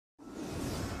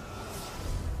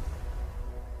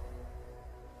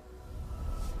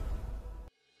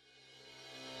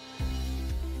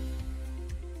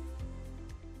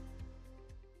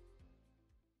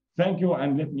thank you,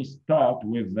 and let me start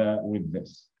with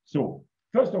this. So,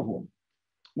 first of all,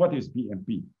 what is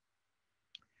PMP?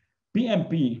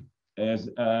 PMP is,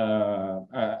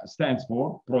 stands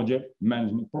for Project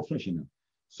Management Professional.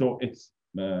 So it's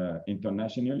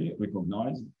internationally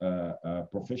recognized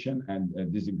profession and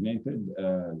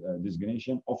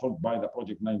designation offered by the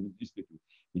Project Management Institute.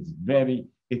 It's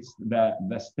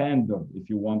the standard, if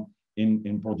you want,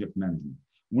 in project management.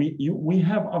 We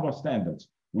have other standards.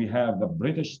 We have the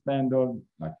British standard,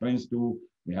 like Prince 2.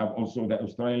 We have also the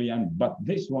Australian, but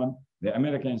this one, the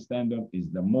American standard,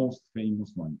 is the most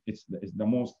famous one. It's the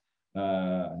most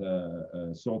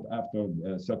sought after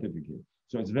certificate.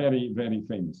 So it's very, very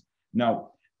famous.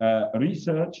 Now,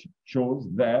 research shows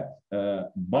that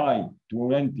by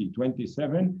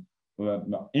 2027,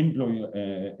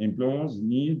 employers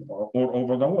need, or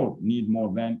over the world, need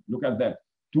more than, look at that,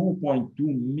 2.2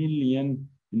 million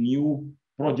new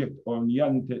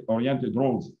project-oriented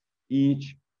roles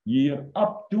each year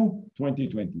up to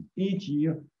 2020. Each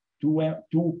year,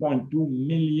 2.2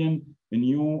 million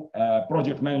new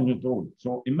project management roles.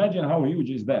 So imagine how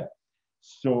huge is that.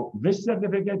 So this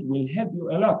certificate will help you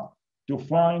a lot to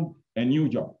find a new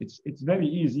job. It's very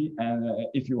easy, and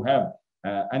if you have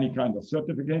any kind of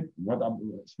certificate,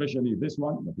 especially this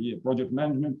one, the project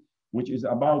management, which is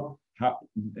about how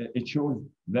it shows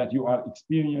that you are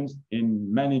experienced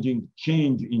in managing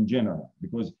change in general,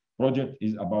 because project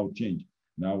is about change.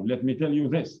 Now, let me tell you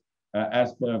this.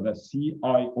 As per the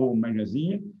CIO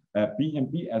magazine,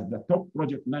 PMP as the top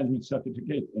project management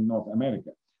certificate in North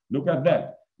America. Look at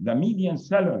that. The median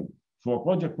salary for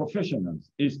project professionals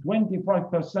is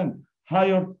 25%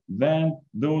 higher than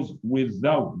those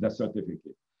without the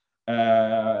certificate.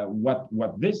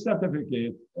 What this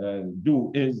certificate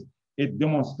do is it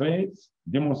demonstrates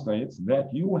that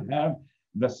you have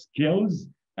the skills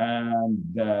and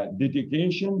the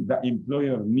dedication the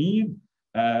employer need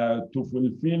to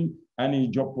fulfill any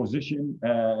job position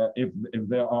if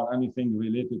there are anything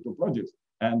related to projects,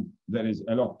 and there is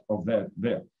a lot of that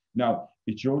there. Now,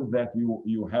 it shows that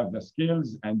you have the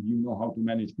skills and you know how to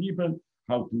manage people,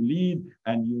 how to lead,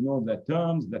 and you know the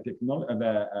terms, the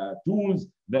tools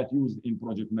that used in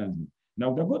project management.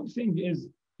 Now, the good thing is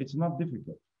it's not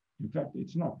difficult. In fact,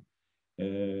 it's not.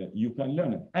 You can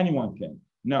learn it. Anyone can.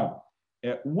 Now,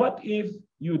 what if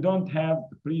you don't have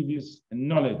previous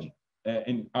knowledge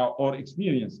or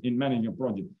experience in managing a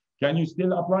project? Can you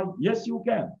still apply? Yes, you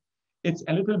can. It's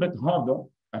a little bit harder,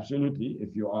 absolutely,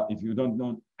 if you don't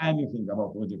know anything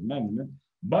about project management,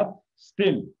 but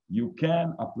still you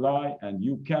can apply and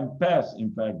you can pass,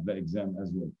 in fact, the exam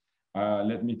as well.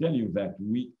 Let me tell you that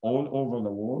we all over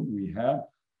the world, we have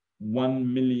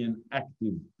 1 million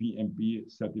active PMP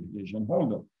certification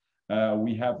holders.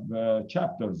 We have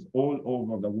chapters all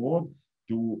over the world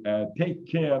to take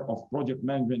care of project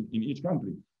management in each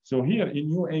country. So here in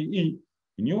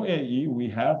UAE, we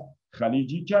have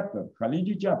Khaliji chapter.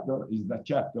 Khaliji chapter is the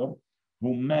chapter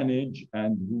who manage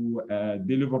and who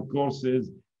deliver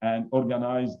courses and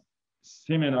organize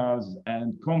seminars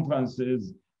and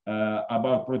conferences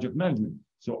about project management.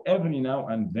 So every now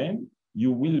and then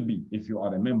you will be, if you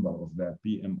are a member of the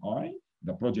PMI,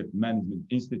 the Project Management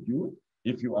Institute,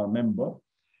 if you are a member,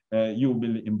 you will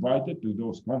be invited to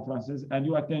those conferences and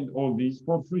you attend all these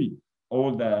for free,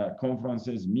 all the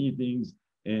conferences, meetings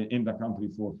in the country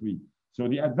for free. So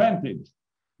the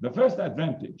first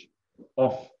advantage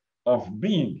of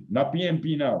being, not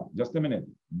PMP now, just a minute,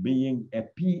 being a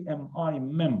PMI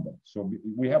member. So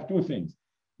we have two things.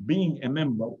 Being a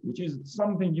member, which is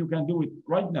something you can do it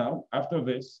right now after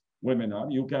this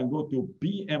webinar. You can go to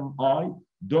pmi.org,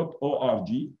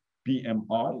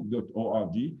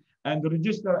 pmi.org, and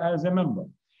register as a member.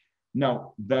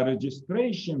 Now, the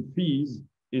registration fees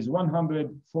is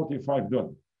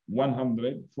 $145.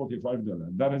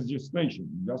 $145. The registration,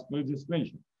 just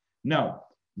registration. Now,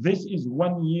 this is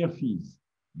 1 year fees.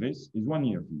 This is 1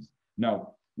 year fees.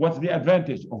 Now, what's the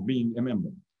advantage of being a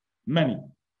member? Many.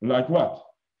 Like what?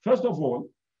 First of all,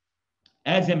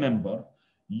 as a member,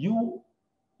 you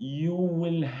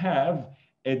will have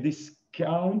a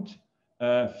discount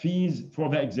fees for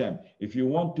the exam. If you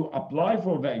want to apply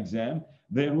for the exam,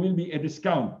 there will be a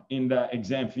discount in the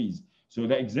exam fees. So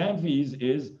the exam fees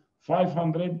is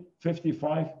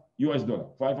 $555 US,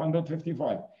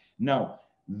 555. Now,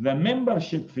 the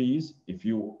membership fees, if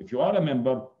you are a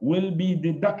member, will be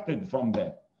deducted from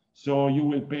that. So you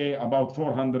will pay about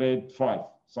 405,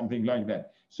 something like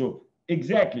that. So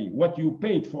exactly what you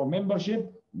paid for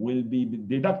membership will be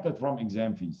deducted from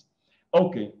exam fees.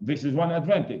 Okay, this is one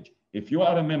advantage. If you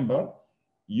are a member,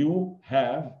 you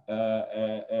have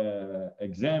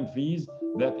exam fees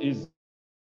that is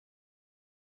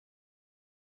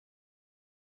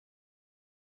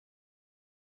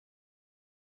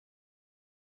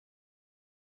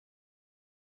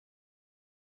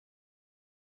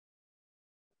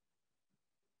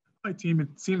Hi, team.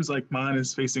 It seems like mine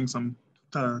is facing some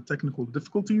technical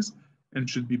difficulties and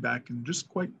should be back in just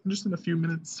in a few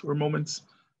minutes or moments.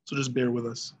 So just bear with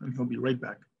us, and he'll be right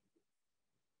back.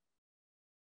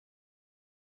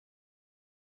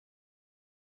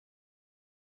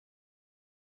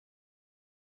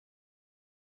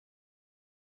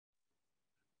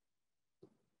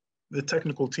 The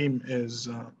technical team is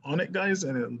on it, guys,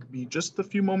 and it'll be just a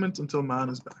few moments until Man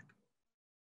is back.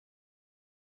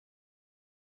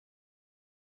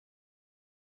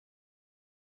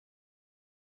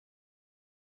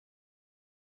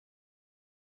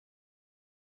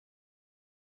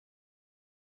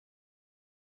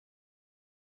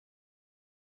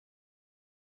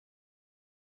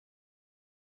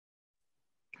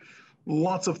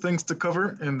 Lots of things to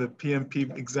cover in the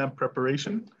PMP exam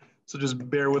preparation, so just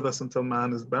bear with us until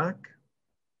Man is back.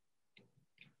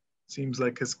 Seems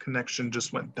like his connection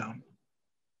just went down.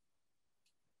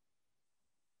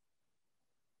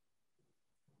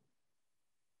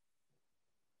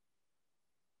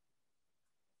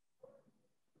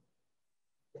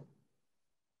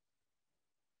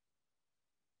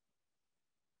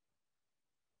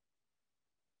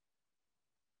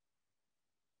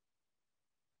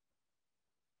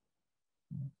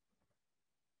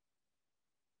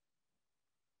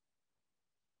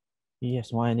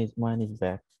 Yes, mine is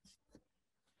back.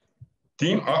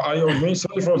 Team, are you with me?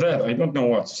 Sorry for that. I don't know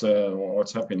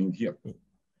what's happening here.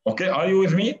 Okay, are you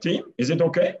with me, team? Is it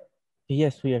okay?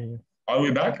 Yes, we are here. Are we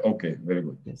back? Okay, very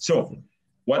good. Yes. So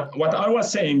what I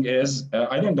was saying is,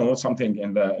 I don't know, something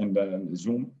in the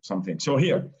Zoom, something. So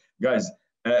here, guys,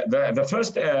 the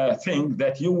first thing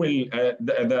that you will,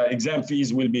 the exam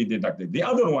fees will be deducted. The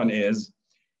other one is,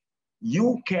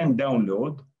 you can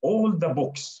download all the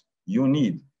books you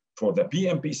need for the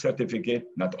PMP certificate,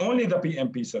 not only the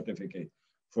PMP certificate,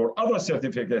 for other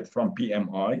certificate from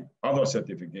PMI, other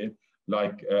certificate,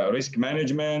 like risk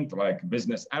management, like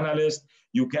business analyst.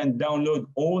 You can download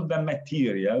all the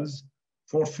materials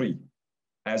for free.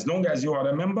 As long as you are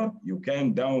a member, you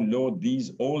can download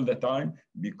these all the time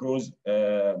because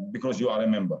you are a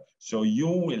member. So you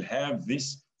will have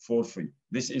this for free.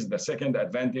 This is the second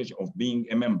advantage of being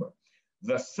a member.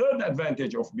 The third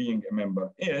advantage of being a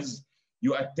member is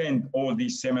you attend all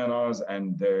these seminars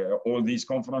and all these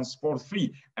conferences for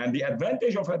free. And the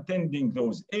advantage of attending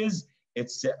those is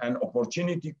it's an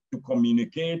opportunity to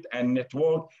communicate and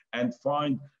network and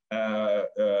find a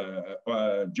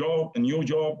job, a new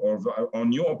job, or a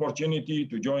new opportunity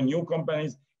to join new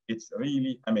companies. It's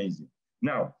really amazing.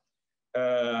 Now,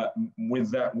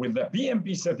 with the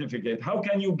PMP certificate, how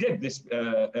can you get this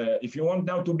if you want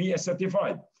now to be a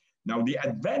certified? Now, the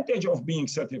advantage of being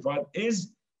certified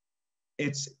is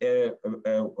it's a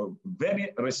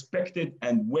very respected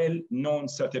and well-known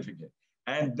certificate.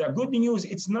 And the good news,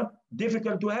 it's not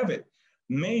difficult to have it.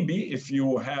 Maybe if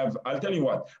you have, I'll tell you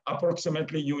what,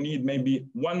 approximately you need maybe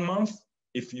 1 month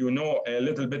if you know a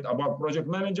little bit about project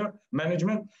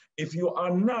management. If you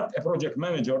are not a project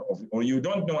manager or you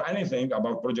don't know anything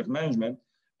about project management,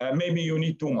 maybe you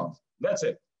need 2 months. That's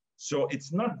it. So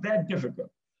it's not that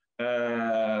difficult.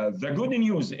 The good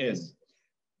news is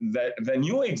that the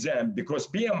new exam, because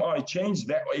PMI changed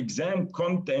the exam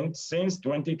content since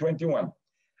 2021,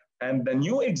 and the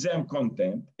new exam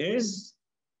content is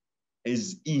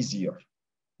easier.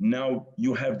 Now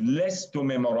you have less to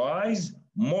memorize,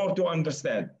 more to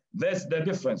understand. That's the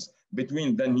difference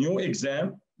between the new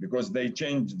exam, because they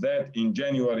changed that in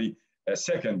January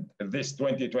 2nd, this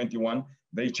 2021,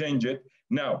 they changed it.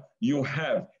 Now you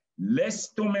have less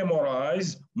to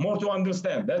memorize, more to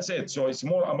understand. That's it. So it's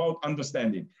more about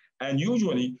understanding. And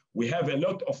usually we have a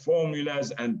lot of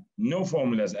formulas and no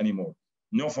formulas anymore.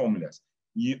 No formulas.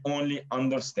 You only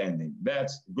understanding.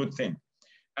 That's a good thing.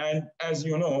 And as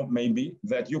you know, maybe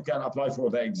that you can apply for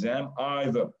the exam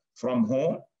either from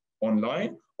home,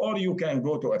 online, or you can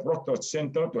go to a proctor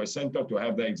center, to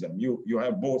have the exam. You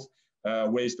have both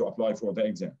ways to apply for the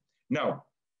exam. Now,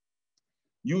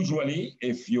 usually,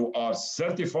 if you are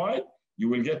certified, you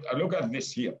will get a look at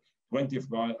this here,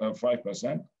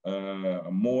 25%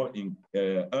 more in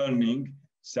earning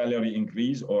salary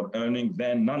increase or earning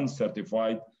than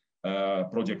non-certified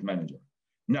project manager.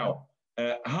 Now,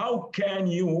 how can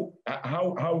you,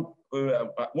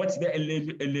 what's the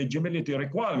eligibility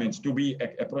requirements to be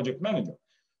a project manager?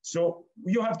 So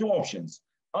you have two options.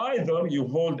 Either you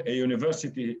hold a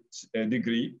university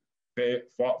degree,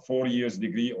 4 years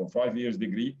degree or 5 years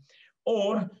degree,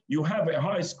 or you have a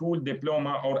high school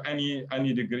diploma or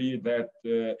any degree that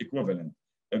equivalent,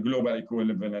 a global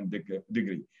equivalent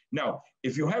degree. Now,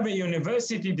 if you have a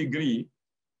university degree,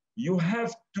 you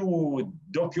have to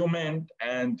document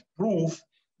and prove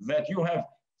that you have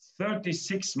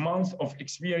 36 months of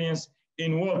experience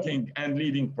in working and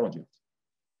leading projects.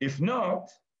 If not,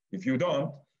 if you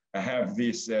don't have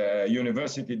this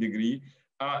university degree,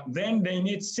 then they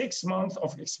need 6 months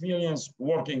of experience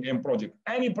working in project,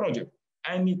 any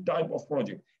type of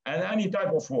project, and any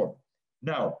type of work.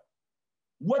 Now,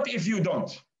 what if you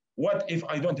don't? What if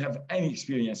I don't have any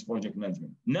experience in project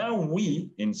management? Now we,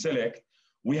 in Select,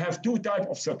 we have 2 types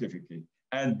of certificate,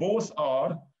 and both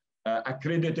are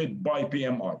accredited by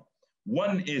PMI.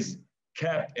 One is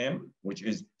CAPM, which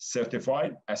is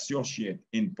Certified Associate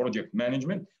in Project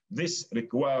Management. This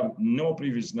requires no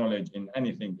previous knowledge in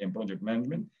anything in project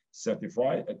management,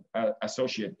 Certified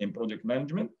Associate in Project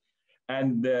Management.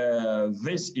 And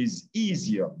this is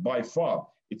easier by far.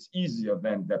 It's easier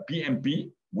than the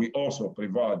PMP. We also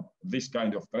provide this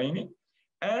kind of training.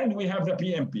 And we have the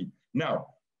PMP. Now,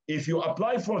 if you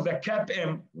apply for the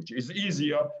CAPM, which is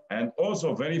easier and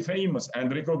also very famous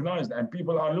and recognized, and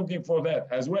people are looking for that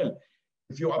as well.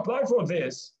 If you apply for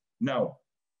this, now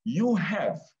you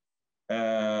have,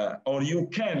 or you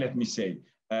can, let me say,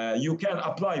 you can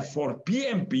apply for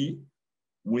PMP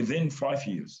within 5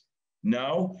 years.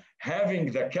 Now,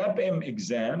 having the CAPM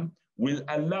exam will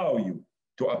allow you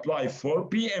to apply for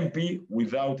PMP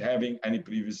without having any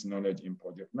previous knowledge in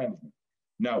project management.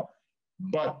 Now,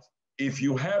 but if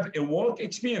you have a work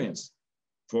experience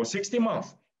for 60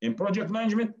 months in project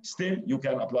management, still you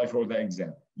can apply for the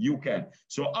exam. You can.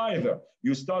 So either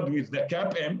you start with the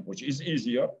CAPM, which is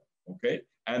easier, okay,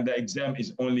 and the exam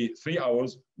is only 3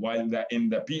 hours, while in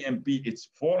the PMP it's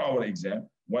 4-hour exam.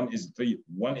 One is 3,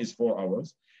 one is 4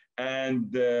 hours.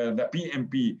 And the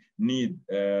PMP need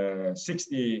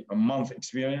 60-month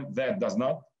experience. That does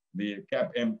not. The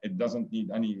CAPM, it doesn't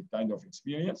need any kind of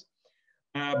experience.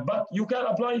 But you can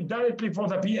apply directly for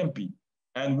the PMP.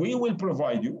 And we will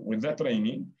provide you with the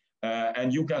training.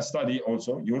 And you can study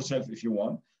also yourself if you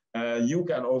want. You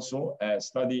can also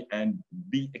study and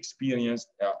be experienced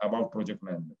about project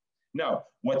management. Now,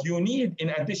 what you need in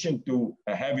addition to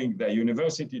having the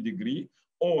university degree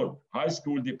or high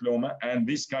school diploma and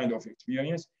this kind of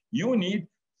experience, you need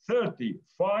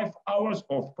 35 hours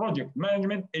of project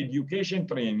management education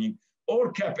training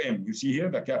or CAPM. You see here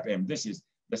the CAPM. This is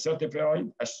the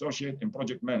Certified Associate in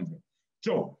Project Management.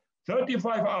 So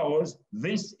 35 hours,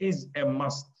 this is a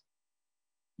must.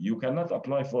 You cannot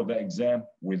apply for the exam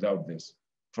without this.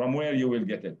 From where you will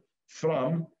get it?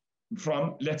 From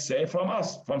let's say, from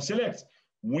us, from Select.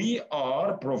 We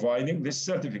are providing this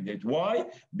certificate. Why?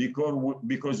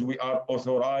 Because we are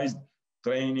authorized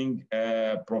training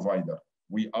provider.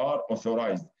 We are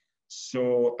authorized.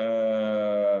 So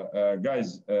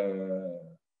guys,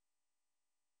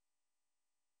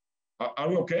 are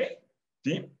we okay?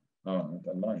 Team? Oh, not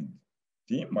aligned.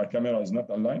 Team, my camera is not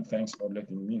aligned. Thanks for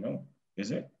letting me know.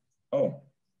 Is it? Oh,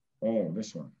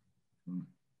 this one.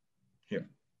 Here.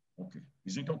 Okay.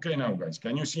 Is it okay now, guys?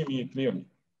 Can you see me clearly?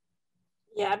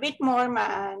 Yeah, a bit more,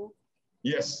 man.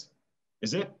 Yes.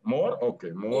 Is it more?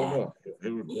 Okay, more.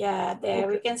 Here we go. Yeah, there. Okay.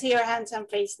 We can see your handsome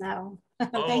face now.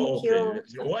 Thank you.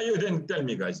 you. Why you didn't tell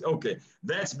me, guys? Okay,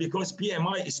 that's because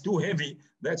PMI is too heavy.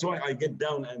 That's why I get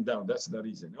down and down. That's the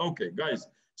reason. Okay, guys.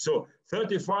 So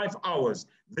 35 hours.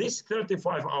 This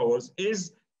 35 hours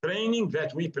is training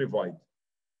that we provide.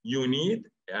 You need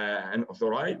an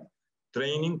authorized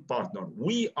training partner.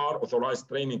 We are authorized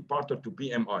training partner to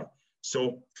PMI.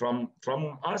 So from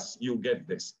us, you get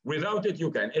this. Without it, you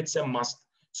can. It's a must.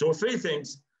 So 3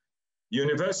 things: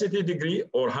 university degree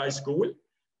or high school,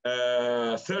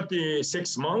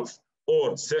 36 months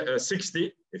or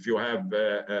 60 if you have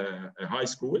a high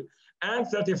school, and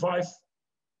 35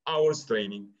 hours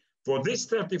training. For this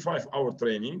 35-hour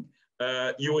training,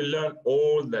 you will learn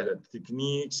all the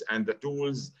techniques and the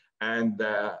tools and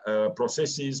the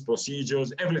processes,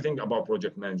 procedures, everything about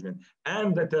project management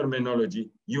and the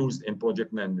terminology used in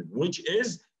project management, which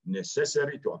is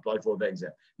necessary to apply for the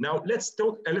exam. Now, let's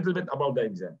talk a little bit about the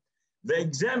exam. The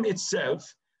exam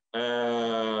itself,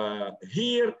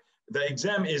 here, the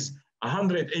exam is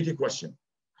 180 questions.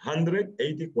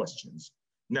 180 questions.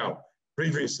 Now,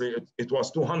 previously, it was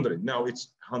 200. Now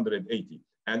it's 180.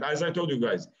 And as I told you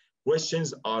guys,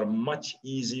 questions are much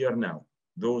easier now.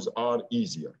 Those are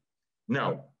easier.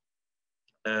 Now,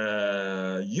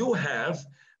 you have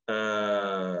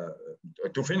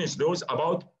to finish those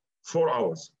about 4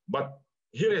 hours. But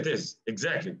here it is,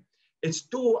 exactly. It's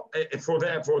for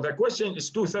the question, it's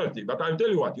 2:30. But I'll tell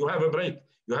you what, you have a break.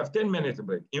 You have 10-minute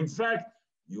break. In fact,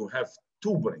 you have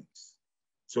 2 breaks.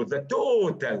 So the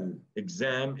total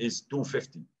exam is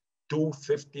 250.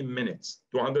 250 minutes,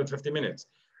 250 minutes.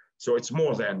 So it's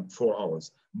more than 4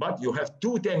 hours. But you have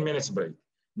 2 10 minutes break.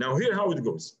 Now here how it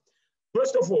goes.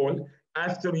 First of all,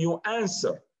 after you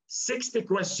answer 60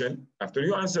 questions, after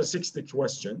you answer 60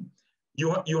 questions,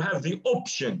 you have the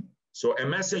option. So a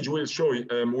message will show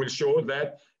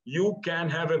that you can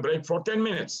have a break for 10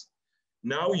 minutes.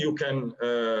 Now you can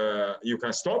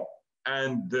stop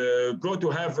and go to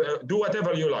have do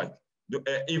whatever you like.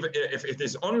 If it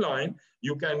is online,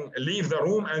 you can leave the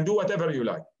room and do whatever you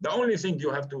like. The only thing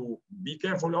you have to be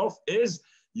careful of is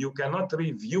you cannot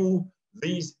review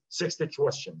these 60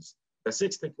 questions. The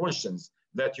 60 questions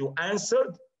that you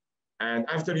answered, and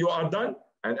after you are done,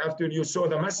 and after you saw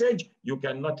the message, you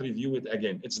cannot review it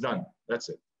again. It's done. That's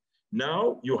it.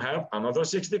 Now you have another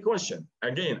 60 questions.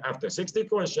 Again, after 60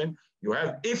 questions, you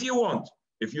have, if you want,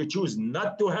 if you choose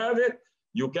not to have it,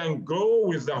 you can go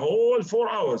with the whole 4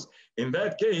 hours. In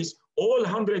that case, all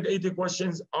 180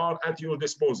 questions are at your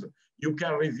disposal. You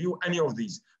can review any of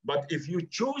these. But if you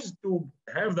choose to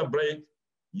have the break,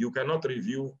 you cannot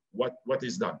review what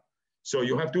is done. So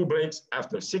you have 2 breaks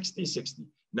after 60, 60.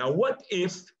 Now, what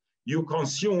if you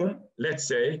consume, let's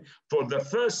say, for the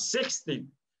first 60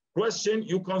 questions,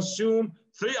 you consume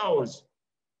 3 hours.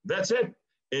 That's it.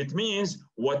 It means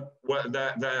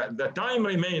the time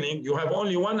remaining, you have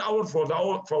only 1 hour for the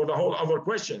whole other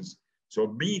questions. So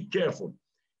be careful.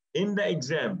 In the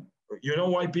exam, you know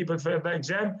why people fail the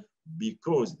exam?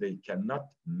 Because they cannot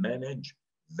manage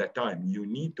the time. You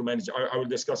need to manage. I will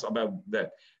discuss about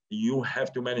that. You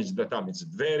have to manage the time. It's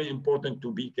very important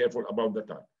to be careful about the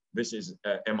time. This is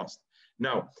a must.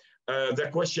 Now, the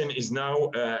question is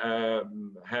now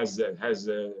has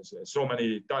so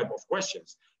many type of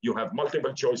questions. You have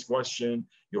multiple choice question.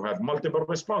 You have multiple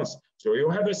response. So you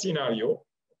have a scenario,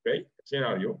 okay,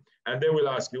 scenario, and they will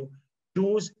ask you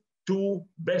choose 2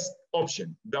 best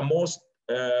options, the most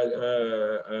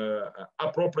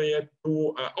appropriate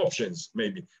 2 options,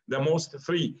 maybe the most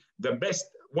 3, the best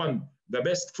 1, the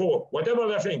best 4, whatever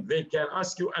the thing. They can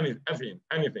ask you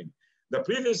anything. The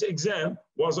previous exam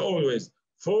was always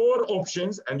 4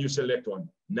 options and you select 1.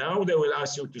 Now they will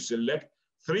ask you to select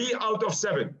 3 out of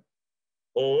 7,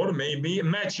 or maybe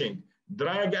matching,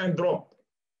 drag and drop.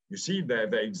 You see the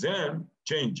exam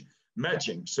change,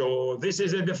 matching. So this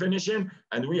is a definition,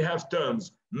 and we have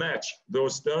terms, match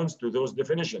those terms to those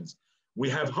definitions. We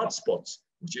have hotspots,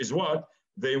 which is what?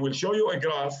 They will show you a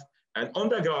graph, and on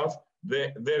the graph,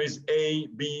 there is A,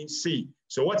 B, C.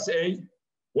 So what's A?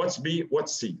 What's B?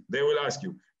 What's C? They will ask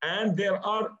you. And there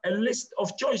are a list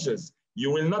of choices.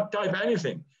 You will not type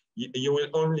anything. You will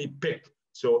only pick.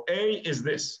 So A is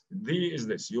this, D is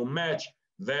this. You match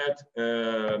that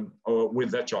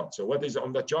with the chart. So what is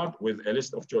on the chart? With a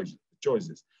list of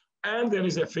choices. And there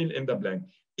is a fill in the blank.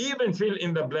 Even fill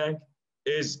in the blank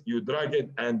is you drag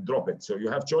it and drop it. So you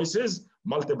have choices,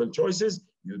 multiple choices.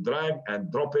 You drag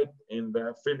and drop it in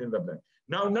the fill in the blank.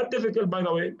 Now, not difficult, by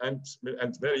the way, and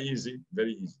very easy,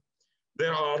 very easy.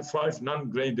 There are 5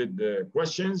 non-graded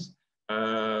questions.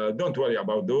 Don't worry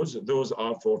about those. Those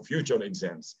are for future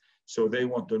exams. So they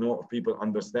want to know if people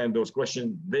understand those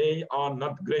questions. They are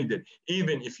not graded.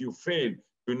 Even if you fail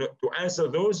to answer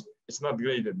those, it's not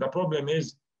graded. The problem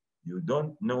is you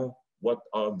don't know what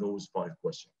are those 5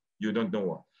 questions. You don't know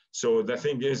what. So the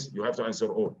thing is you have to answer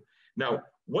all. Now,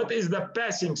 what is the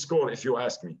passing score, if you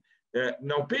ask me?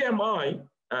 Now, PMI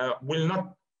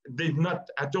did not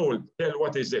at all tell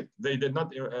what is it. They did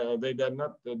not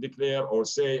declare or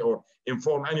say or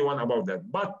inform anyone about that.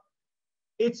 But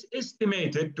it's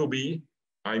estimated to be,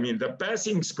 I mean, the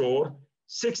passing score,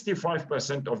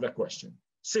 65% of the question.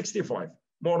 65,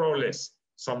 more or less.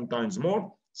 Sometimes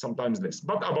more, sometimes less.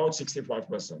 But about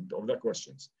 65% of the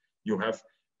questions you have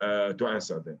to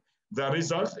answer them. The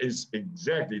result is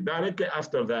exactly directly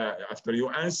after you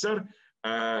answer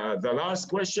the last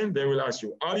question. They will ask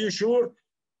you, are you sure?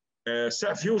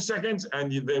 A few seconds,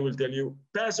 and they will tell you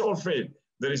pass or fail.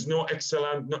 There is no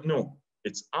excellent, no.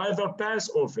 It's either pass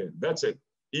or fail. That's it.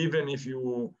 Even if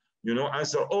you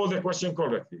answer all the question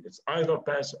correctly, it's either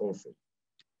pass or fail.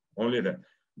 Only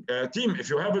that. Team, if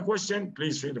you have a question,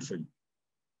 please feel free.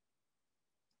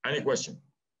 Any question?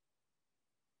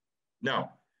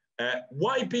 Now,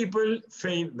 why people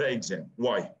fail the exam?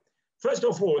 Why? First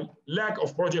of all, lack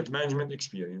of project management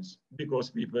experience,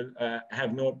 because people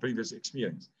have no previous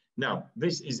experience. Now,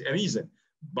 this is a reason,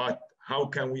 but how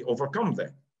can we overcome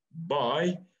that?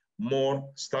 By more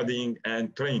studying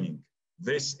and training.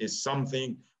 This is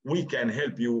something we can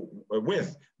help you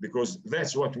with, because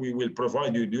that's what we will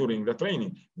provide you during the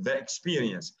training, the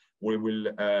experience. We will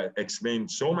explain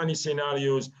so many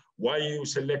scenarios, why you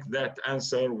select that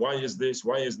answer, why is this,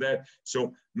 why is that,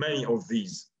 so many of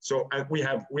these. So we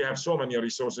have so many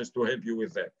resources to help you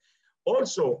with that.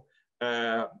 Also,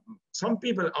 some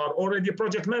people are already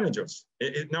project managers.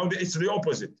 Now it's the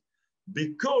opposite.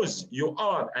 because you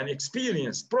are an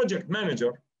experienced project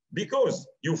manager, because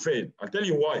you failed. I'll tell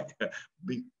you why.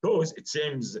 Because it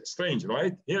seems strange,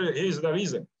 right? Here's the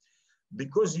reason.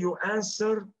 Because you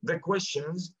answer the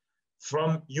questions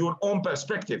from your own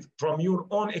perspective, from your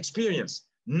own experience,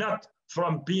 not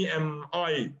from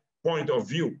PMI point of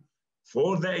view.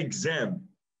 For the exam,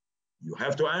 you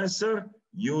have to answer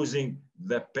using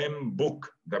the PEM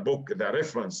book, the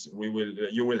reference.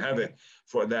 You will have it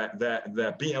for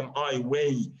the PMI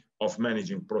way of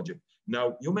managing project.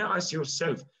 Now, you may ask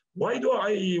yourself, why do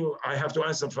I have to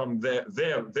answer from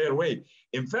their way?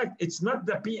 In fact, it's not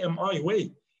the PMI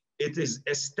way. It is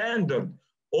a standard.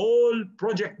 All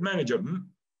project managers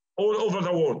all over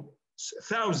the world,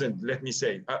 thousands, let me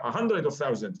say,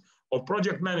 100,000 of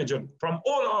project managers from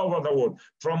all over the world,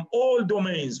 from all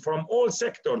domains, from all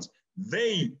sectors,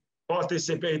 they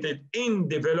participated in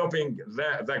developing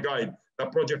the guide, the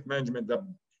project management, the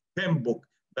PEM book,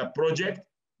 the project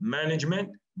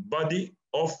management body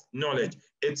of knowledge.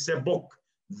 It's a book.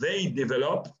 They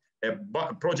developed a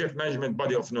project management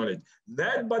body of knowledge.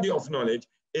 That body of knowledge,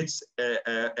 it's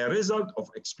a result of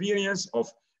experience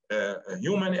of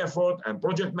human effort and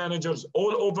project managers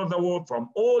all over the world from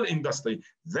all industry.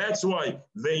 That's why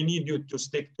they need you to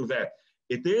stick to that.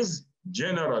 It is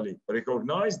generally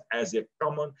recognized as a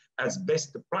common, as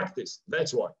best practice.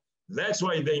 That's why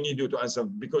they need you to answer,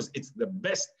 because it's the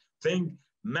best thing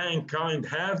mankind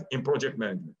have in project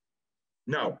management.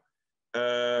 Now,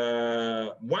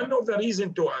 one of the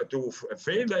reasons to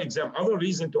fail the exam, other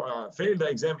reason to fail the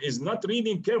exam is not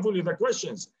reading carefully the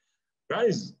questions.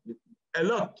 Guys, a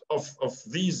lot of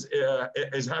these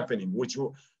is happening, which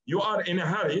you are in a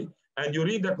hurry and you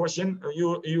read the question,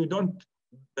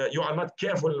 you are not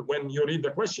careful when you read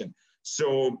the question.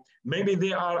 So maybe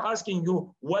they are asking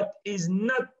you what is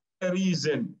not a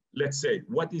reason, let's say,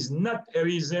 what is not a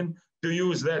reason to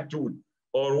use that tool,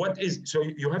 or what is, so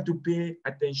you have to pay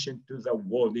attention to the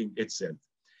wording itself.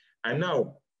 And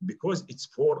now, because it's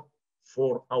for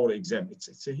our exam,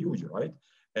 it's a huge, right?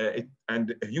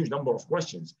 And a huge number of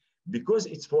questions. Because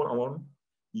it's for our,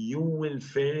 you will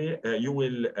feel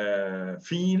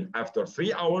after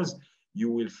 3 hours, you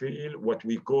will feel what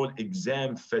we call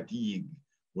exam fatigue,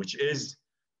 which is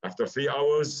after 3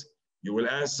 hours, you will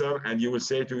answer and you will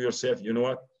say to yourself, you know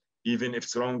what, even if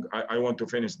it's wrong, I want to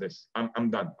finish this. I'm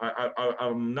done.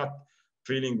 I'm not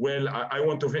feeling well. I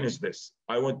want to finish this.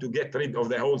 I want to get rid of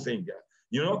the whole thing.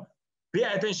 You know, pay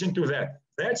attention to that.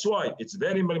 That's why it's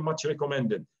very, very much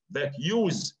recommended that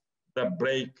use the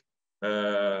break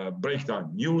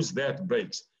time. Use that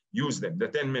breaks. Use them, the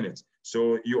 10 minutes.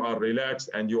 So you are relaxed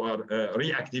and you are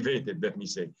reactivated, let me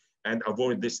say, and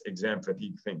avoid this exam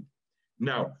fatigue thing.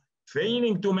 Now,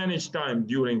 failing to manage time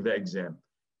during the exam.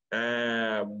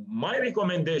 My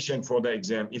recommendation for the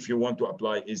exam, if you want to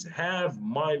apply, is have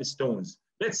milestones.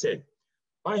 Let's say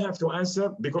I have to answer,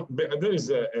 because there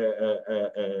is a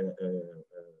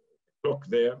clock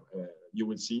there. You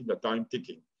will see the time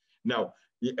ticking. Now,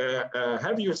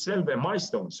 have yourself a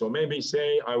milestone. So maybe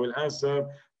say I will answer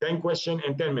 10 questions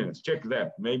in 10 minutes. Check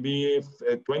that. Maybe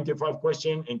 25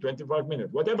 questions in 25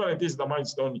 minutes. Whatever it is, the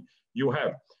milestone you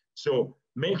have. So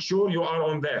make sure you are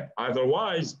on that.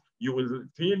 Otherwise, you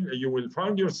will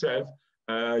find yourself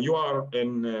you are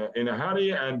in a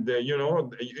hurry, and you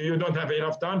know you don't have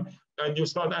enough time, and you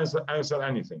start answer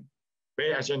anything.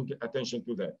 Pay attention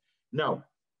to that. Now,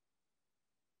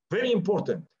 very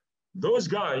important. Those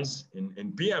guys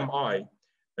in PMI,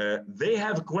 they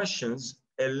have questions,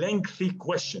 lengthy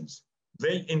questions.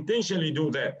 They intentionally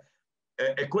do that.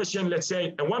 A question, let's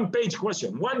say, a one-page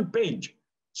question, 1 page.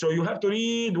 So you have to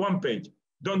read 1 page.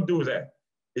 Don't do that,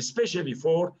 especially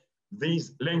for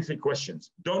these lengthy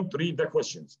questions. Don't read the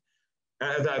questions.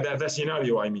 The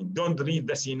scenario, I mean. Don't read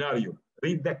the scenario.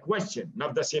 Read the question,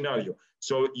 not the scenario.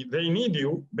 So they need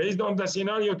you, based on the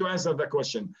scenario, to answer the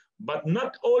question. But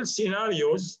not all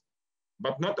scenarios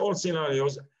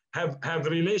have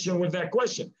relation with that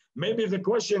question. Maybe the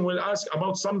question will ask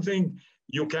about something,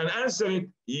 you can answer it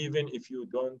even if you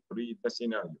don't read the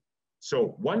scenario.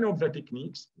 So one of the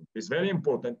techniques is very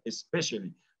important,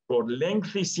 especially for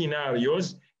lengthy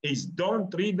scenarios, is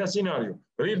don't read the scenario.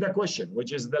 Read the question,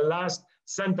 which is the last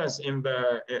sentence in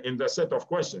the set of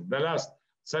questions, the last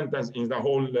sentence in the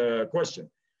whole question.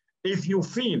 If you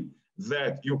feel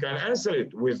that you can answer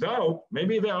it without,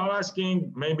 maybe they are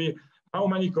asking, maybe how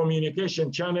many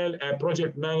communication channel a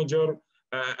project manager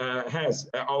has,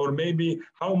 or maybe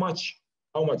how much,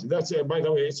 that's, by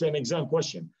the way, it's an exam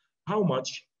question. How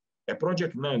much a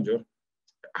project manager,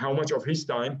 how much of his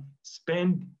time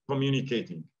spend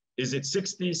communicating? Is it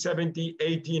 60, 70,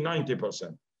 80,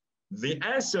 90%? The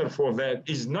answer for that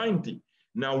is 90,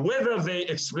 Now, whether they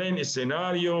explain a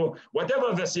scenario,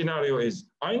 whatever the scenario is,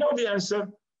 I know the answer.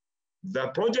 The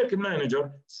project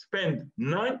manager spent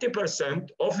 90%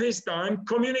 of his time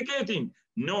communicating.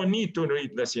 No need to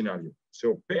read the scenario.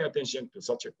 So pay attention to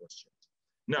such a question.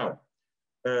 Now,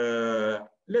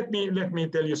 let me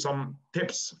tell you some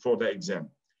tips for the exam.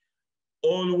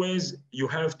 Always you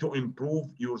have to improve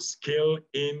your skill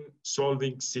in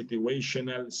solving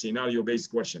situational scenario-based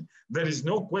question. There is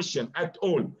no question at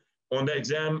all on the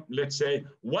exam. Let's say,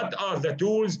 what are the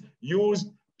tools used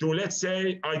to, let's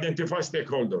say, identify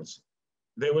stakeholders?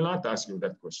 They will not ask you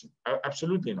that question.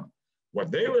 Absolutely not.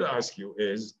 What they will ask you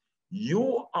is,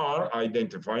 you are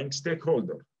identifying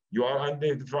stakeholder. You are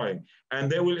identifying, and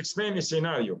they will explain a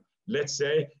scenario. Let's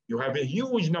say you have a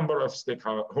huge number of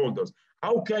stakeholders.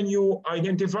 How can you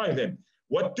identify them?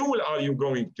 What tool are you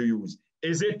going to use?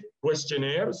 Is it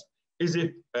questionnaires? Is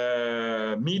it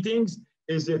meetings?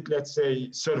 Is it, let's say,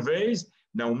 surveys?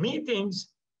 Now,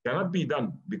 meetings cannot be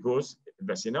done because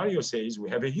the scenario says we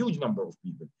have a huge number of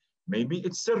people. Maybe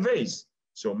it's surveys.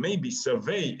 So maybe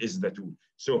survey is the tool.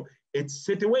 So it's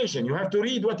situation. You have to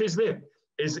read what is there.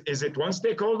 Is it one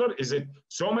stakeholder? Is it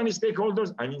so many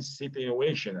stakeholders? I mean,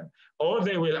 situational. Or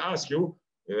they will ask you,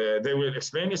 they will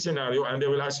explain a scenario and they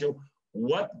will ask you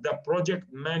what the project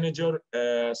manager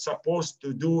supposed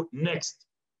to do next.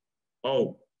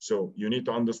 Oh, so you need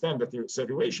to understand the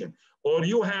situation. Or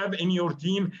you have in your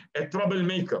team a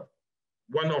troublemaker.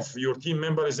 One of your team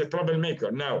members is a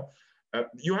troublemaker. Now,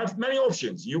 you have many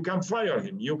options. You can fire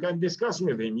him. You can discuss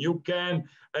with him. You can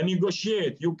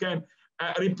negotiate. You can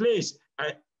replace.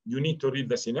 You need to read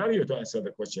the scenario to answer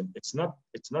the question. It's not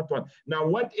one. Now,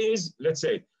 what is, let's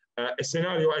say, a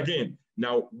scenario again?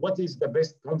 Now, what is the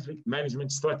best conflict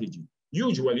management strategy?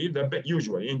 Usually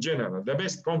in general, the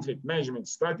best conflict management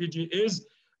strategy is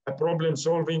a problem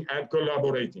solving and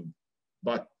collaborating.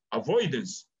 But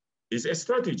avoidance is a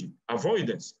strategy.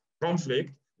 Avoidance,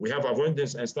 conflict, we have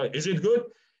avoidance and strategy. Is it good?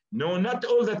 No, not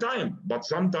all the time, but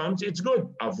sometimes it's good.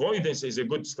 Avoidance is a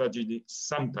good strategy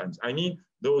sometimes. I mean,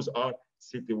 those are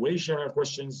situational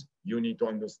questions you need to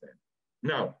understand.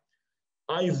 Now,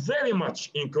 I very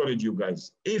much encourage you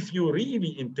guys, if you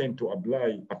really intend to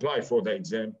apply for the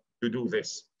exam, to do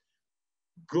this.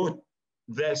 Good,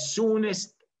 the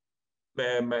soonest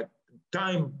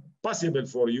time possible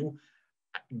for you,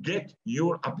 get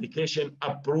your application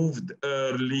approved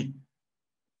early.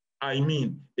 I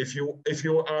mean, if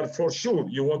you are for sure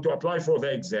you want to apply for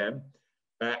the exam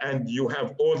and you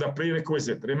have all the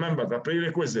prerequisites, remember the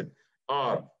prerequisites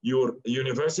are your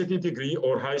university degree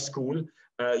or high school,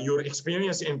 your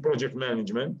experience in project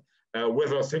management,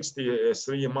 whether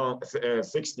 63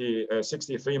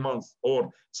 months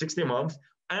or 60 months,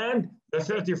 and the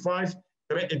 35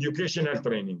 educational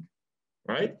training,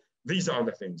 right? These are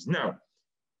the things. Now,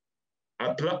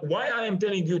 why I am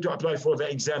telling you to apply for the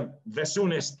exam the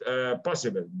soonest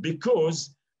possible?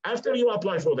 Because after you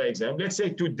apply for the exam, let's say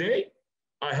today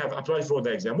I have applied for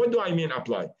the exam. What do I mean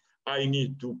apply? I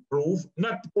need to prove,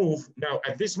 not prove now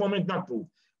at this moment, not prove.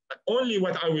 Only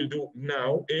what I will do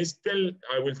now is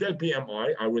I will tell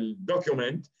PMI, I will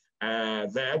document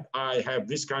that I have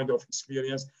this kind of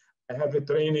experience. I have a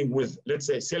training with, let's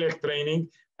say, select training,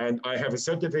 and I have a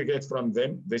certificate from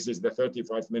them. This is the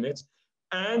 35 minutes.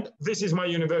 And this is my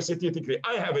university degree.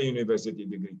 I have a university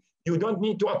degree. You don't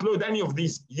need to upload any of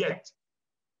these yet.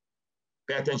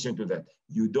 Pay attention to that.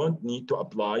 You don't need to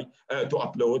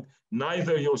upload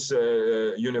neither your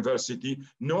university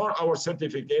nor our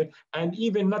certificate, and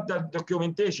even not that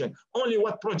documentation. Only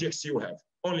what projects you have.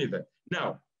 Only that.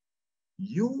 Now,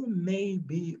 you may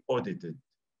be audited.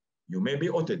 You may be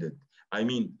audited. I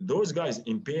mean, those guys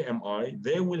in PMI,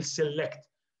 they will select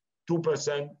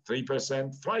 2%,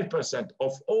 3%, 5%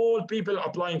 of all people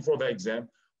applying for the exam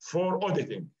for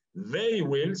auditing. They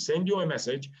will send you a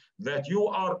message that you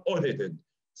are audited.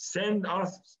 Send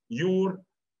us your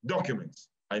documents.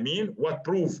 I mean, what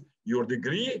proof your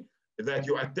degree, that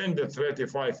you attended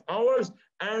 35 hours,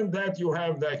 and that you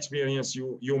have the experience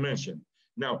you mentioned.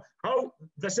 Now, how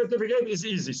the certificate is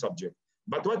easy subject,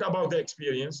 but what about the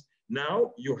experience?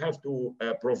 Now you have to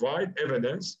provide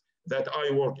evidence that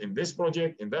I work in this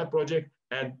project, in that project,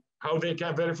 and how they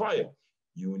can verify it.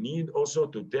 You need also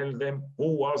to tell them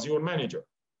who was your manager,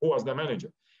 who was the manager,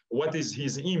 what is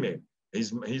his email,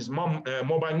 his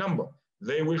mobile number.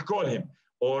 They will call him,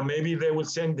 or maybe they will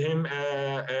send him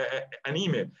an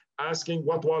email asking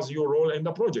what was your role in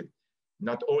the project.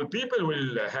 Not all people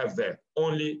will have that.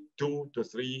 Only 2 to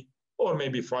 3 or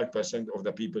maybe 5% of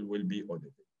the people will be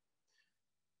audited.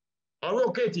 Are we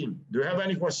okay, team? Do you have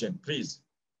any question, please?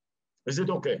 Is it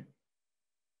okay?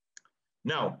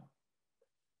 Now,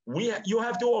 you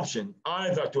have two options,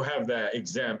 either to have the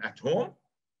exam at home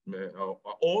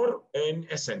or in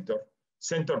a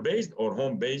center-based or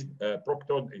home-based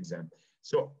proctored exam.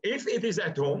 So if it is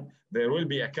at home, there will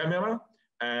be a camera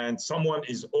and someone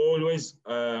is always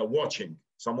watching.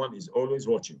 Someone is always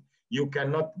watching. You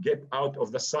cannot get out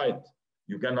of the site.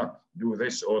 You cannot do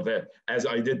this or that, as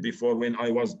I did before when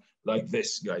I was like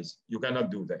this, guys. You cannot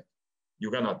do that. You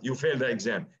cannot. You fail the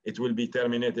exam. It will be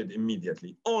terminated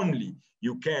immediately. Only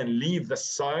you can leave the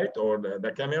site or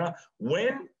the camera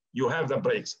when you have the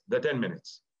breaks, the 10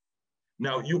 minutes.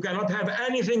 Now, you cannot have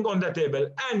anything on the table,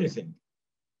 anything.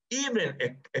 Even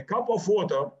a cup of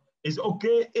water is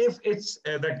okay if it's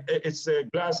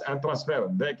glass and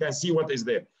transparent. They can see what is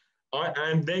there.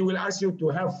 And they will ask you to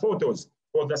have photos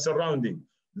for the surrounding.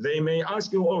 They may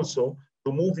ask you also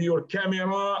to move your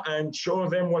camera and show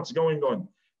them what's going on.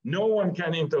 No one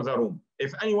can enter the room.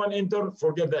 If anyone enters,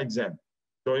 forget the exam.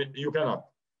 So you cannot.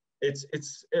 It's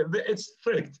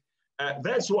strict.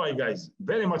 That's why, guys,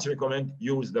 very much recommend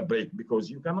use the break, because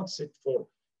you cannot sit for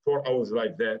 4 hours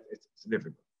like that. It's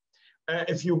difficult.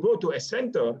 If you go to a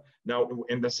center, now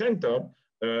in the center,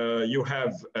 you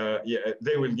have,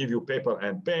 they will give you paper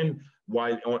and pen,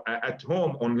 while at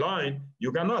home online,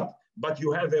 you cannot, but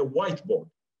you have a whiteboard.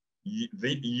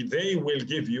 They will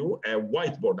give you a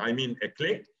whiteboard, I mean a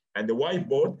click, and the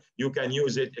whiteboard, you can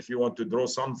use it if you want to draw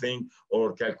something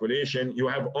or calculation. You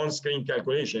have on-screen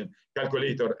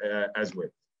calculator as well.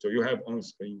 So you have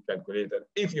on-screen calculator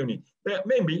if you need.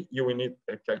 Maybe you will need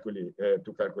a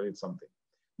to calculate something.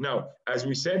 Now, as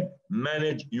we said,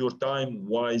 manage your time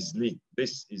wisely.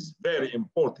 This is very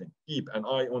important. Keep an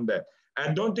eye on that.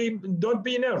 And don't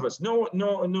be nervous. No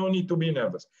need to be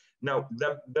nervous. Now,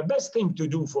 the best thing to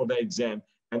do for the exam,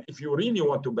 and if you really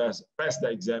want to pass the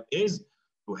exam, is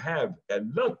to have a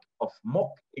lot of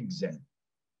mock exam.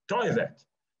 Try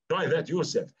that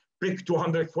yourself. Pick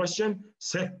 200 questions,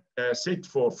 sit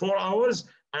for 4 hours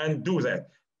and do that.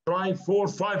 Try 4 or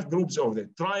 5 groups of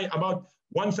it. Try about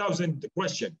 1,000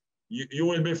 questions. You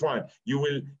will be fine. You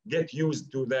will get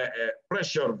used to the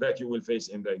pressure that you will face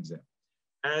in the exam.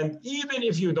 And even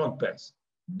if you don't pass,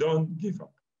 don't give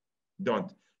up.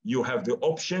 Don't. You have the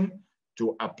option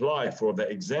to apply for the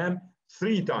exam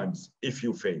 3 times if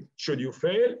you fail. Should you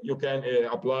fail, you can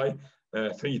apply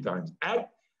 3 times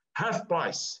at half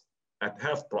price.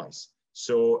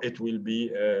 So it will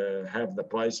be half the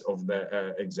price of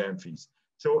the exam fees.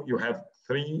 So you have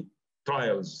 3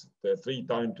 trials, 3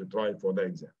 times to try for the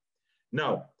exam.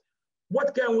 Now,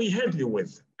 what can we help you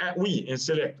with? We in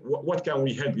Select, what can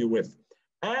we help you with?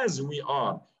 As we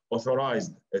are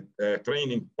authorized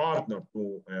training partner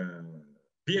to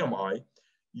PMI,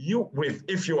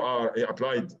 if you are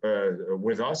applied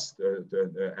with us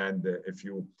and if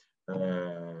you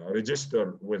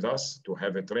register with us to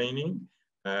have a training,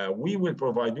 we will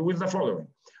provide you with the following: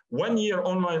 1 year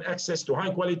online access to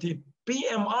high quality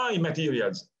PMI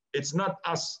materials. It's not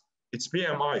us, it's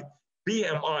PMI.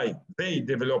 PMI, they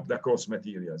develop the course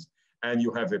materials. And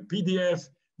you have a PDF,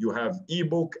 you have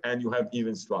ebook, and you have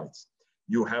even slides.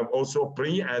 You have also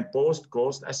pre and post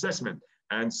course assessment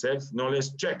and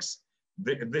self-knowledge checks.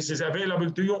 This is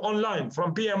available to you online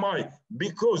from PMI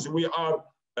because we are,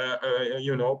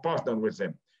 partner with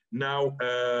them. Now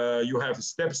you have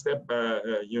step-step,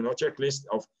 checklist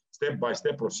of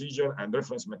step-by-step procedure and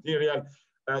reference material.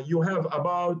 You have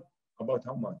about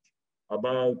how much?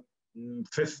 About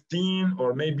 15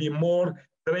 or maybe more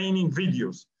training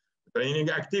videos,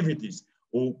 training activities,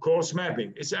 or course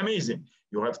mapping. It's amazing.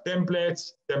 You have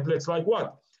templates like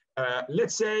what?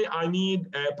 Let's say I need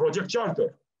a project charter.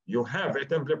 You have a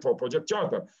template for project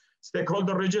charter,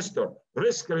 stakeholder register,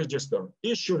 risk register,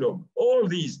 issue log, all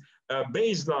these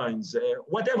baselines,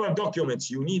 whatever documents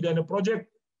you need in a project,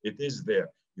 it is there.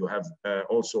 You have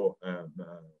also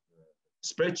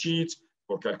spreadsheets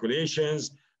for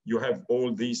calculations. You have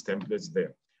all these templates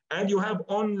there. And you have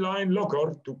online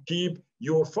locker to keep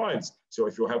your files. So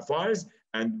if you have files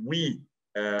and we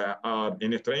are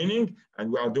in a training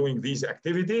and we are doing these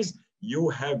activities, you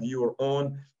have your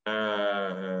own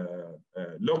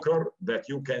locker that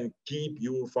you can keep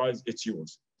your files, it's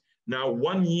yours. Now,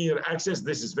 1 year access,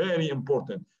 this is very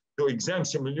important. To exam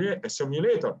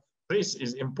simulator, this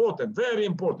is important, very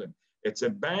important. It's a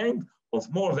bank of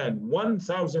more than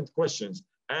 1,000 questions,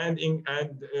 and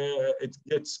it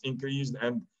gets increased,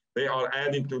 and they are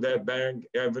adding to that bank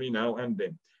every now and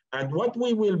then. And what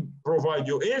we will provide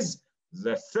you is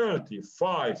the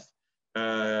 35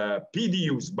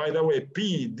 PDUs. By the way,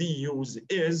 PDUs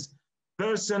is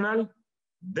Personal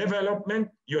Development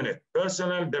Unit.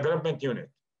 Personal Development Unit.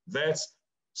 That's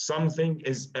something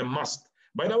is a must.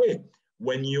 By the way,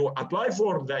 when you apply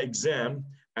for the exam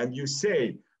and you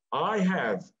say, I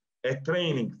have a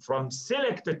training from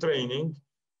selected training,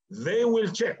 they will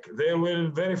check, they will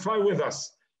verify with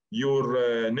us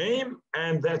your name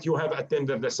and that you have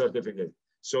attended the certificate.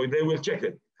 So they will check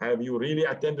it. Have you really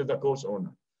attended the course or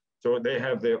not? So they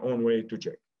have their own way to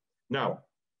check. Now,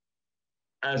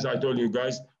 as I told you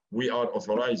guys, we are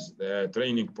authorized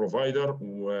training provider.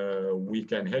 We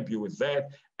can help you with that.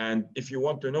 And if you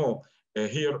want to know,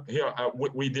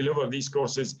 we deliver these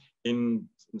courses in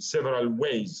several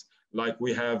ways. Like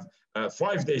we have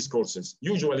 5 days courses.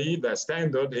 Usually the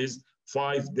standard is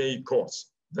 5-day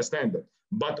course, the standard.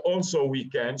 But also we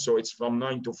can, so it's from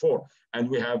 9 to 4, and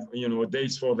we have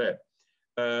days for that.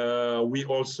 We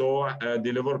also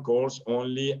deliver course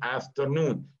only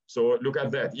afternoon. So look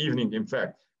at that, evening, in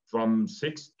fact, from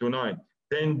 6 to 9,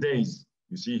 10 days.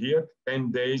 You see here,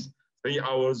 10 days, 3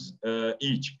 hours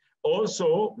each.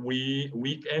 Also,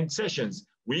 weekend sessions.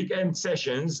 Weekend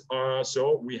sessions are,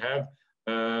 so we have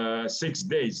 6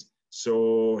 days.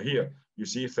 So here, you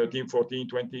see 13, 14,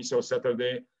 20, so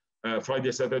Saturday,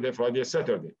 Friday, Saturday, Friday,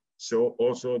 Saturday. So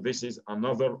also this is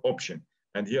another option.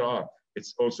 And here are,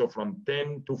 it's also from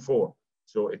 10 to 4.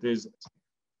 So it is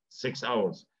 6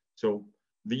 hours. So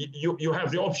you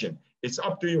have the option. It's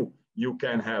up to you. You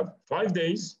can have 5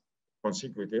 days,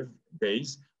 consecutive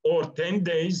days, or 10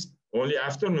 days, only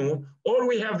afternoon, or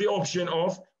we have the option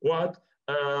of what?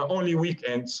 Only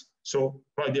weekends, so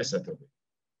Friday, Saturday.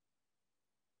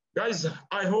 Guys,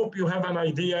 I hope you have an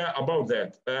idea about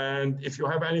that. And if you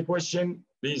have any question,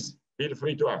 please feel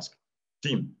free to ask.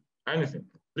 Team, anything,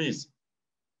 please.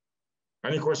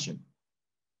 Any question?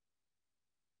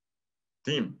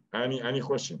 Team, any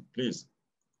question, please.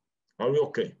 Are we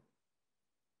okay?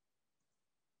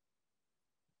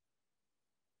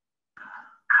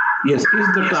 Yes, is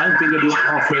the time period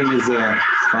you're offering is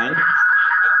fine?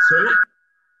 Sorry?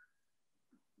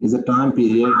 Is the time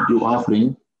period you're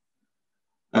offering?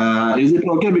 Is it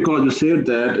okay? Because you said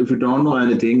that if you don't know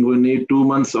anything, we need 2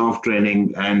 months of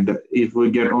training. And if we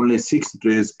get only 6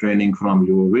 days training from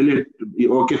you, will it be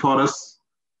okay for us?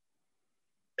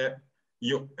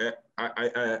 You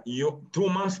 2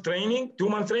 months training? 2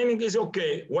 month training is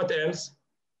okay. What else?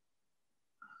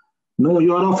 No,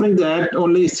 you are offering that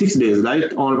only 6 days,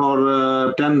 right?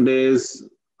 Or 10 days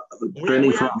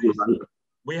training from you, right?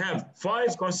 We have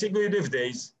 5 consecutive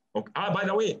days. Okay. By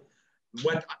the way,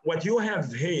 what you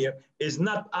have here is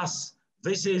not us.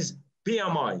 This is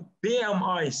PMI.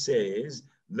 PMI says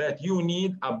that you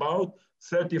need about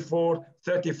 34,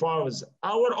 35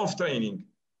 hours of training.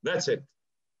 That's it.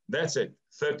 That's it.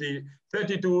 30,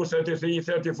 32, 33,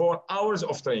 34 hours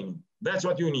of training. That's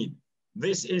what you need.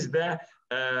 This is the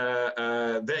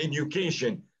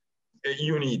education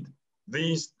you need,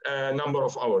 these number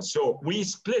of hours. So we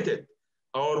split it,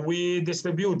 or we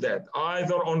distribute that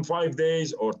either on 5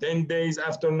 days or 10 days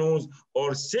afternoons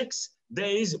or 6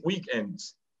 days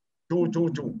weekends, 2, 2,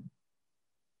 2.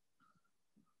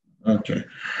 Okay.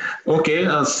 Okay.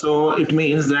 So it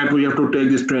means that we have to take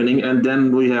this training and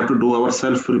then we have to do our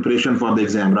self-preparation for the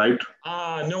exam, right?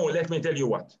 No, let me tell you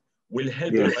what will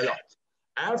help Yes. you a lot.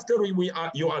 After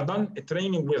you are done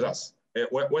training with us,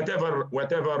 whatever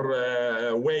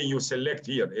way you select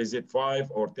here, is it 5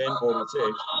 or 10 or 6,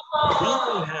 we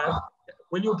will have,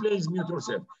 will you please mute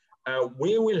yourself?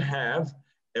 We will have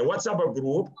a WhatsApp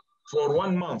group for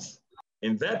 1 month.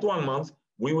 In that 1 month,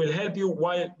 we will help you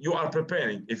while you are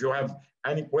preparing. If you have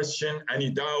any question, any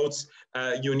doubts,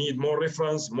 you need more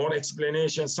reference, more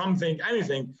explanation, something,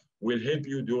 anything, will help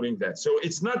you during that. So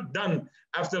it's not done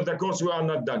after the course. We are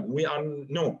not done.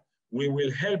 We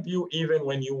will help you even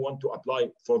when you want to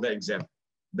apply for the exam.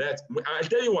 I'll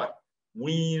tell you what,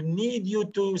 we need you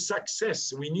to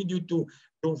success. We need you to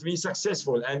be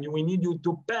successful, and we need you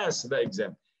to pass the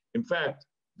exam. In fact,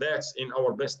 that's in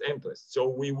our best interest. So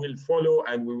we will follow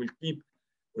and we will keep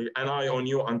an eye on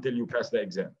you until you pass the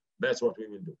exam. That's what we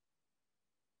will do.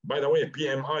 By the way,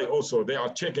 PMI also, they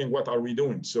are checking what are we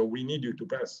doing. So we need you to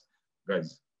pass,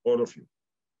 guys, all of you.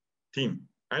 Team,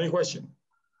 any question?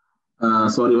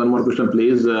 Sorry, one more question,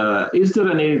 please. Is there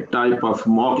any type of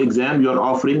mock exam you're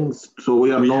offering? So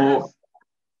we are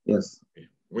Yes.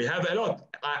 We have a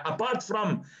lot. Apart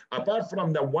from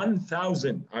the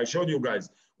 1,000, I showed you guys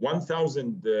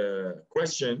 1,000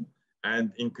 question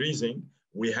and increasing,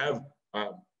 we have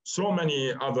so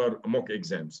many other mock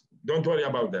exams. Don't worry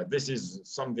about that. This is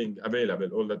something available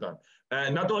all the time.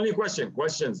 Not only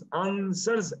questions,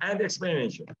 answers, and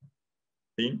explanation.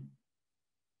 Team?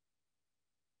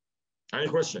 Any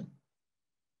question?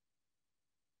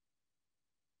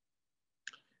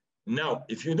 Now,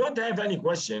 if you don't have any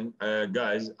question,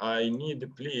 guys, I need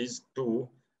please to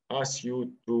ask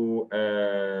you to,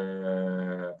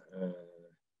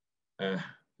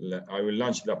 I will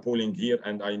launch the polling here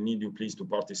and I need you please to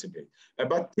participate.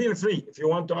 But feel free if you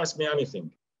want to ask me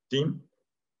anything. Team,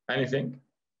 anything?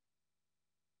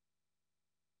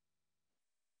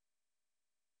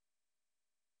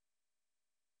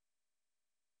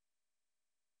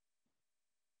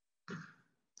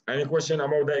 Any question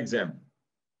about the exam?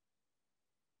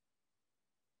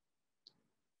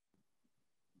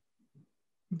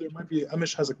 There might be,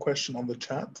 Amish has a question on the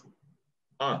chat.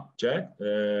 Chat.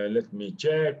 Let me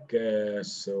check.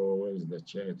 So where's the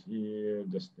chat here?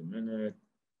 Just a minute.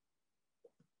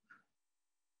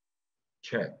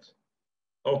 Chat.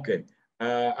 Okay.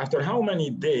 After how many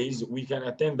days we can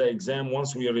attend the exam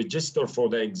once we register for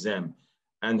the exam,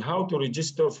 and how to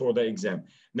register for the exam?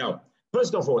 Now,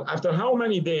 first of all, after how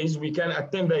many days we can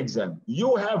attend the exam?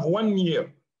 You have 1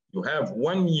 year. You have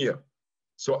 1 year.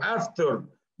 So after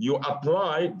you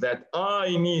apply that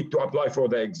I need to apply for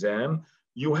the exam,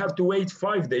 you have to wait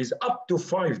 5 days, up to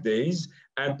 5 days,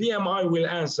 and PMI will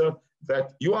answer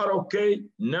that you are okay.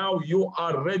 Now you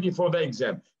are ready for the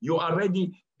exam. You are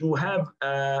ready to have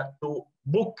to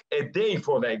book a day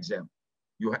for the exam.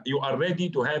 You are ready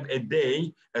to have a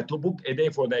day to book a day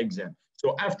for the exam.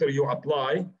 So after you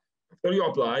apply,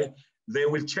 they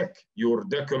will check your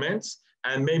documents,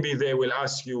 and maybe they will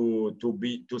ask you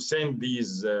to send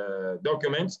these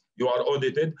documents. You are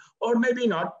audited, or maybe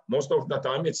not. Most of the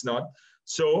time it's not.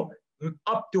 So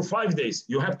up to 5 days,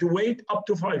 you have to wait up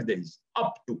to 5 days,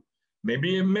 up to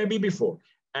maybe before.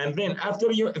 And then after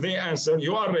they answer,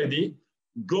 you are ready,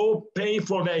 go pay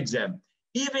for the exam.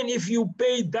 Even if you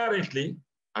pay directly,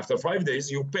 after 5 days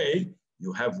you pay,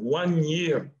 you have 1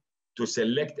 year to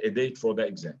select a date for the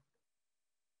exam.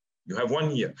 You have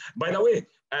 1 year. By the way,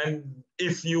 and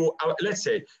if you, let's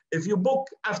say, if you book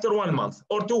after 1 month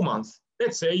or 2 months,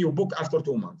 let's say you book after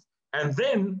 2 months, and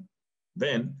then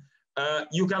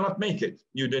you cannot make it.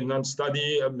 You did not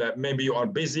study, maybe you are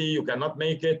busy, you cannot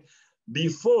make it.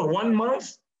 Before 1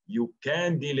 month, you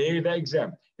can delay the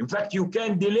exam. In fact, you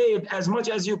can delay it as much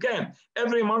as you can.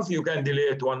 Every month you can delay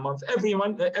it 1 month, every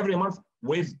month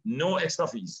with no extra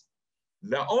fees.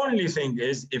 The only thing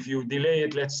is if you delay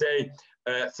it, let's say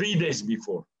 3 days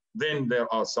before, then there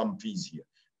are some fees here.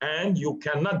 And you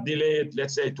cannot delay it,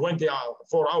 let's say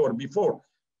 24 hours before.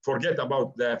 Forget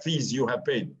about the fees you have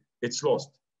paid. It's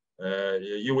lost.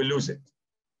 You will lose it.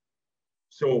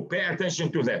 So pay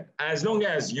attention to that. As long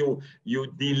as you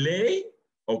delay,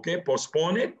 okay,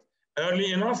 postpone it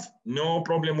early enough, no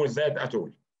problem with that at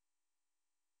all.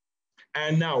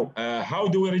 And now, how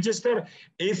do we register?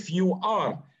 If you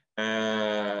are,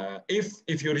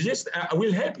 if you register, I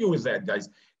will help you with that, guys.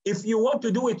 If you want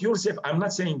to do it yourself, I'm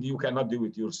not saying you cannot do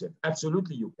it yourself.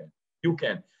 Absolutely, you can. You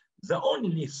can. The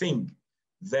only thing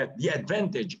that the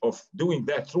advantage of doing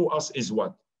that through us is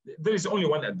what? There is only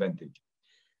one advantage.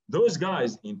 Those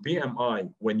guys in PMI,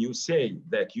 when you say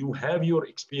that you have your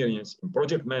experience in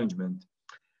project management,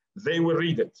 they will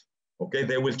read it, okay?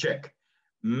 They will check.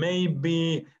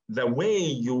 Maybe the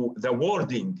way the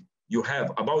wording you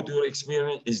have about your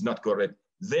experience is not correct.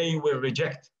 They will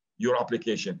reject your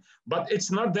application. But it's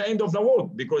not the end of the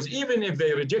world, because even if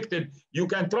they reject it, you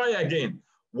can try again.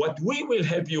 What we will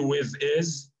help you with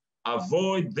is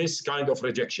avoid this kind of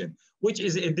rejection, which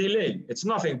is a delay. It's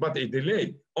nothing but a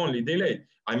delay, only delay.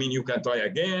 I mean, you can try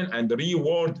again and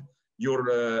reword your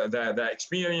the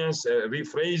experience,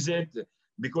 rephrase it,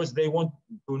 because they want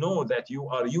to know that you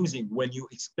are using, when you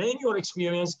explain your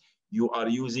experience, you are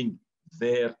using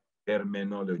their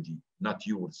terminology, not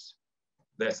yours.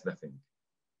 That's the thing.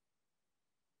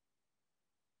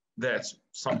 That's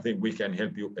something we can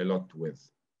help you a lot with.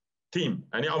 Team,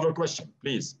 any other question,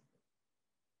 please?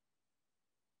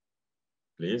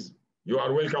 Please, you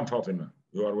are welcome, Fatima.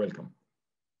 You are welcome.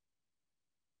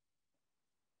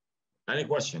 Any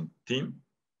question, team?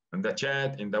 In the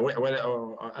chat, in the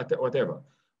whatever.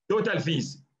 Total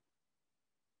fees.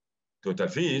 Total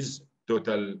fees.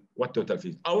 What total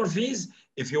fees? Our fees,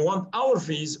 if you want our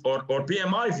fees or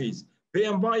PMI fees.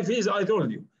 PMI fees, I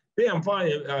told you.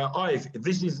 PMI,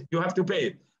 this is, you have to pay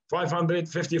it,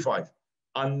 555.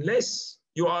 Unless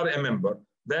you are a member,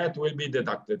 that will be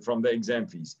deducted from the exam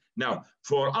fees. Now,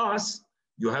 for us,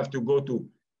 you have to go to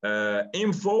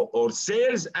info or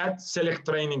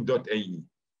sales@selecttraining.ae.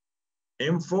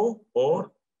 Info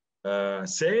or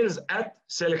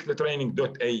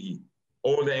sales@selecttraining.ae.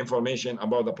 All the information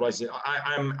about the prices.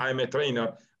 I'm a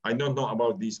trainer. I don't know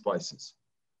about these prices.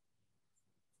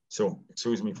 So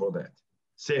excuse me for that.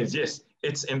 Sales, yes,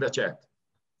 it's in the chat.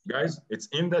 Guys, it's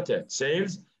in the chat.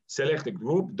 Sales,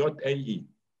 selectgroup.ae.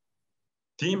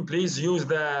 Team, please use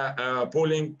the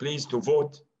polling, please, to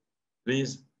vote.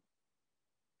 please.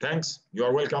 Thanks. You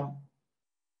are welcome.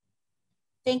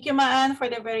 Thank you, Maan, for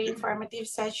the very informative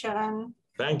session.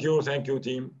 Thank you,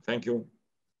 team. Thank you.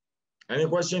 Any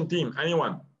question, team?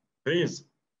 Anyone? Please.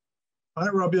 Hi,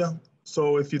 Rabia.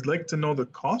 So if you'd like to know the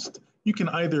cost, you can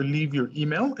either leave your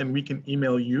email and we can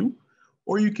email you,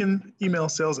 or you can email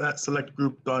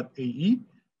sales@selectgroup.ae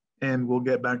and we'll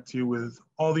get back to you with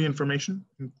all the information,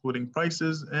 including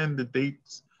prices and the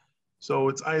dates. So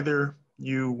it's either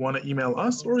you want to email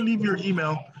us or leave your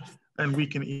email and we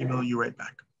can email you right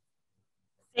back.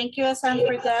 Thank you, Hassan,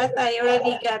 for that. I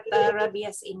already got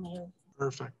Rabia's email.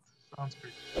 Perfect. Sounds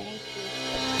great. Thank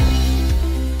you.